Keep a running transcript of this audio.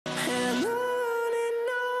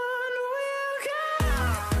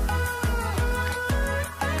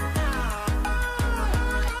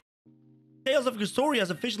Tales of Crestoria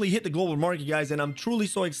has officially hit the global market, guys, and I'm truly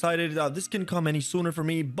so excited. This can come any sooner for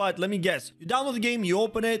me, but let me guess. You download the game, you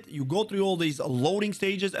open it, you go through all these loading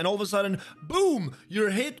stages, and all of a sudden, boom,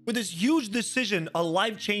 you're hit with this huge decision, a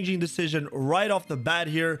life-changing decision right off the bat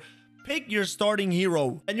here. Pick your starting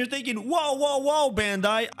hero. And you're thinking, whoa,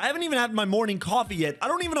 Bandai, I haven't even had my morning coffee yet. I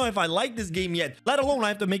don't even know if I like this game yet, let alone I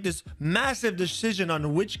have to make this massive decision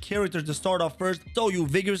on which character to start off first. So you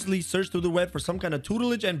vigorously search through the web for some kind of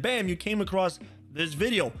tutelage, and bam, you came across this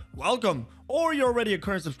video. Welcome. Or you're already a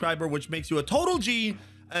current subscriber, which makes you a total G.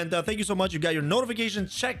 And thank you so much. You got your notification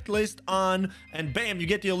checklist on, and bam, you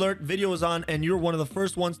get the alert, video is on, and you're one of the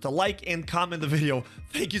first ones to like and comment the video.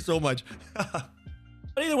 Thank you so much.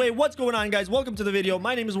 But either way, what's going on, guys? Welcome to the video.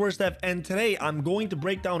 My name is Worstef, and today I'm going to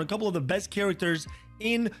break down a couple of the best characters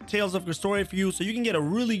in Tales of Crestoria for you, so you can get a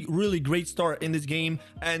really great start in this game.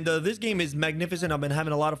 And this game is magnificent. I've been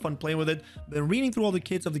having a lot of fun playing with it, been reading through all the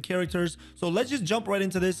kits of the characters. So let's just jump right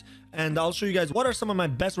into this, and I'll show you guys what are some of my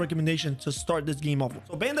best recommendations to start this game off with.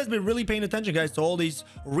 So Bandai's been really paying attention, guys, to all these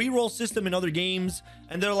reroll system in other games,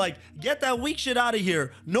 and they're like, get that weak shit out of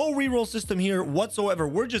here. No reroll system here whatsoever.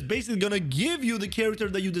 We're just basically gonna give you the character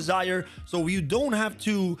that you desire, so you don't have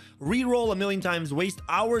to reroll a million times, waste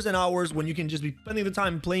hours and hours when you can just be spending the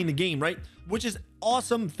time playing the game, right? Which is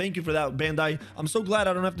awesome. Thank you for that, Bandai. I'm so glad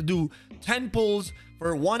I don't have to do 10 pulls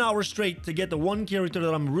for 1 hour straight to get the one character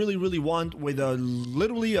that I'm really want, with a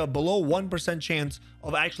literally a below 1% chance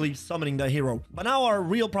of actually summoning that hero. But now our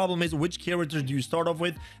real problem is, which characters do you start off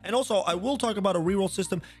with? And also I will talk about a reroll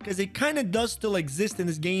system, because it kind of does still exist in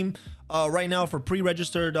this game right now for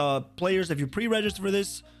pre-registered players. If you pre-register for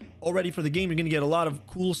this already for the game, you're gonna get a lot of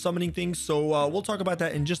cool summoning things. So we'll talk about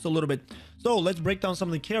that in just a little bit. So let's break down some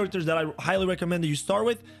of the characters that I highly recommend that you start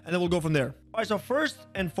with, and then we'll go from there. All right, so first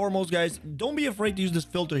and foremost, guys, don't be afraid to use this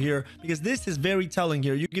filter here, because this is very telling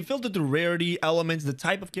here. You can filter through rarity, elements, the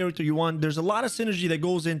type of character you want. There's a lot of synergy that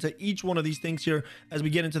goes into each one of these things here as we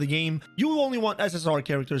get into the game. You only want SSR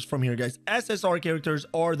characters from here, guys. SSR characters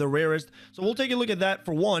are the rarest. So we'll take a look at that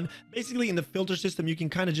for one. Basically, in the filter system, you can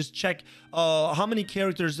kind of just check how many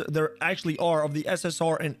characters there actually are of the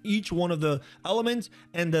SSR in each one of the elements,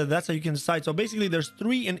 and that's how you can decide. So basically, there's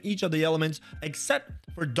 3 in each of the elements, except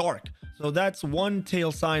for dark. So that's one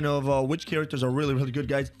tail sign of which characters are really good,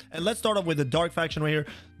 guys. And let's start off with the dark faction right here.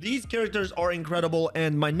 These characters are incredible,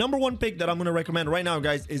 and my number one pick that I'm going to recommend right now,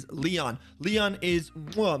 guys, is Leon. Leon is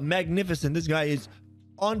magnificent. This guy is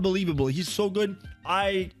unbelievable. He's so good.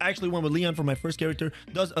 I actually went with Leon for my first character.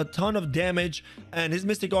 Does a ton of damage, and his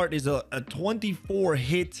mystic art is a 24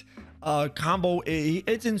 hit combo.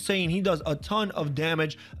 It's insane. He does a ton of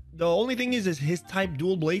damage. The only thing is his type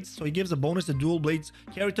dual blades, so he gives a bonus to dual blades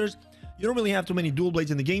characters. You don't really have too many dual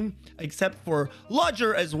blades in the game, except for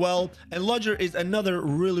Ludger as well. And Ludger is another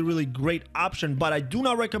really great option, but I do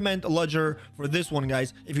not recommend Ludger for this one,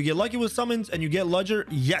 guys. If you get lucky with summons and you get Ludger,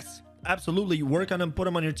 yes, absolutely work on them, put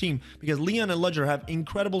them on your team, because Leon and Ludger have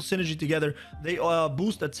incredible synergy together. They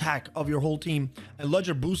boost attack of your whole team, and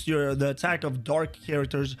Ludger boosts the attack of dark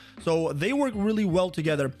characters, so they work really well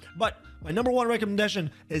together. But my number one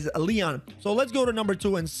recommendation is Leon. So let's go to number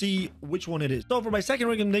 2 and see which one it is. So for my second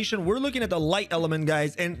recommendation, we're looking at the light element,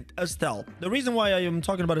 guys, and Estelle. The reason why I am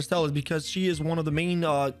talking about Estelle is because she is one of the main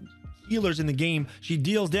healers in the game. She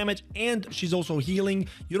deals damage, and she's also healing.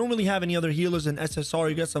 You don't really have any other healers in SSR.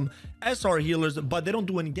 You got some SR healers, but they don't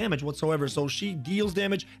do any damage whatsoever. So she deals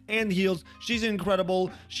damage and heals. She's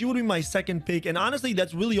incredible. She would be my second pick, and honestly,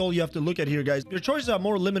 that's really all you have to look at here, guys. Your choices are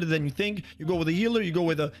more limited than you think. You go with a healer, you go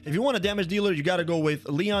with if you want a damage dealer, you got to go with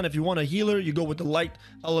Leon. If you want a healer, you go with the light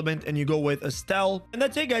element, and you go with Estelle. And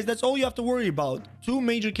that's it, guys. That's all you have to worry about. 2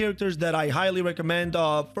 major characters that I highly recommend.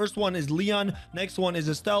 First one is Leon, next one is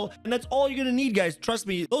Estelle, and that's all you're gonna need, guys. Trust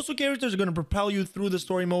me, those 2 characters are gonna propel you through the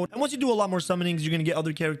story mode, and once you do a lot more summonings, you're gonna get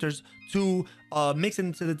other characters to mix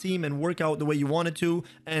into the team and work out the way you want it to.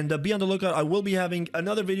 And be on the lookout. I will be having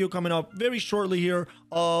another video coming up very shortly here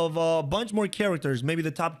of a bunch more characters, maybe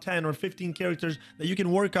the top 10 or 15 characters that you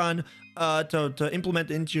can work on to implement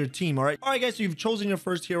into your team. All right, guys, so you've chosen your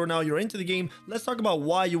first hero. Now you're into the game. Let's talk about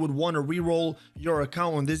why you would want to reroll your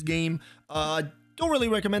account on this game. Don't really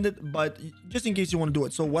recommend it, but just in case you want to do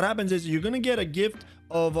it. So what happens is you're gonna get a gift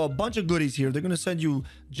of a bunch of goodies here. They're gonna send you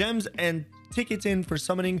gems and tickets in for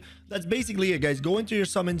summoning. That's basically it, guys. Go into your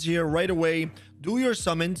summons here right away, do your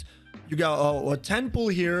summons. You got a 10 pull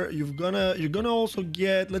here. You're gonna also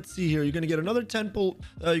get, let's see here, you're gonna get another 10 pull.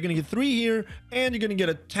 You're gonna get 3 here, and you're gonna get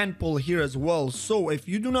a 10 pull here as well. So if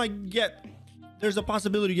you do not get there's a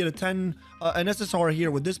possibility you get a 10 an SSR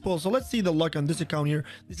here with this pull. So let's see the luck on this account here.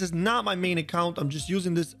 This is not my main account. I'm just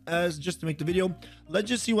using this as just to make the video. Let's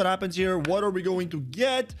just see what happens here. What are we going to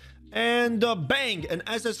get? And bang, an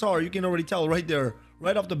SSR. You can already tell right there,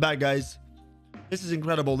 right off the bat, guys. This is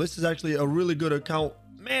incredible. This is actually a really good account.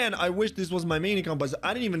 Man, I wish this was my main account, but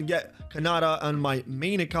I didn't even get Kanata on my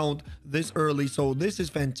main account this early. So this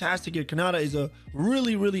is fantastic here. Kanata is a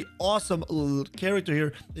really, really awesome character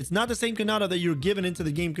here. It's not the same Kanata that you're given into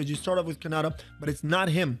the game, because you start off with Kanata, but it's not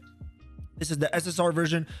him. This is the SSR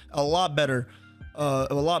version, a lot better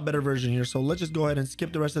version here. So let's just go ahead and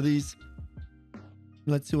skip the rest of these.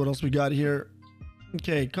 Let's see what else we got here.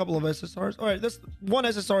 Okay, a couple of SSRs. All right, that's one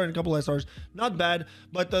SSR and a couple of SRs. Not bad,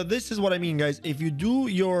 but this is what I mean, guys. If you do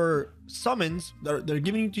your summons, they're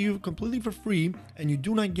giving it to you completely for free, and you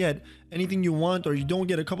do not get anything you want, or you don't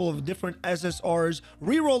get a couple of different SSRs,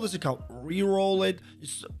 re-roll this account. Re-roll it.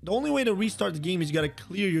 The only way to restart the game is you got to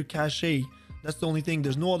clear your cache. That's the only thing.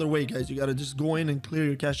 There's no other way, guys. You got to just go in and clear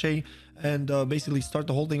your cache and basically start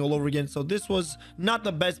the whole thing all over again. So this was not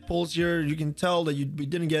the best pulls here. You can tell that we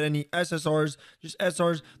didn't get any SSRs, just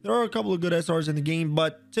SRs. There are a couple of good SRs in the game,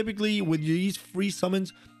 but typically with these free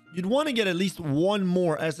summons, you'd want to get at least one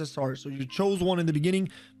more SSR. So you chose one in the beginning,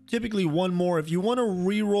 typically one more. If you want to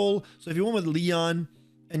re-roll, so if you went with Leon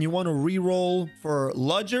and you want to re-roll for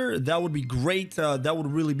Ludger, that would be great. That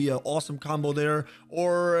would really be an awesome combo there.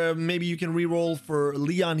 Or maybe you can re-roll for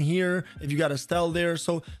Leon here if you got Estelle there.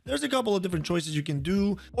 So there's a couple of different choices you can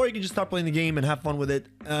do, or you can just start playing the game and have fun with it.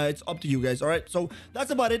 It's up to you guys. All right, so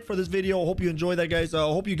that's about it for this video. I hope you enjoyed that, guys. I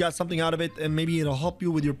hope you got something out of it, and maybe it'll help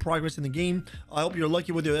you with your progress in the game. I hope you're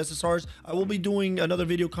lucky with your SSRs. I will be doing another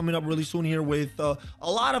video coming up really soon here with a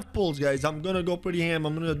lot of pulls, guys. I'm gonna go pretty ham.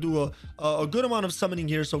 I'm gonna do a good amount of summoning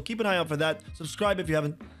here, so keep an eye out for that. Subscribe if you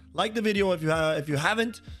haven't. Like the video if you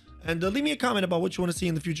haven't, and leave me a comment about what you want to see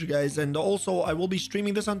in the future, guys. And also, I will be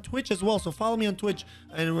streaming this on Twitch as well, so follow me on Twitch,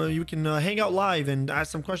 and you can hang out live and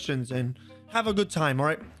ask some questions and have a good time. All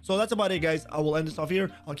right, so that's about it, guys. I will end this off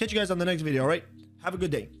here. I'll catch you guys on the next video. All right, have a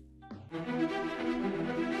good day.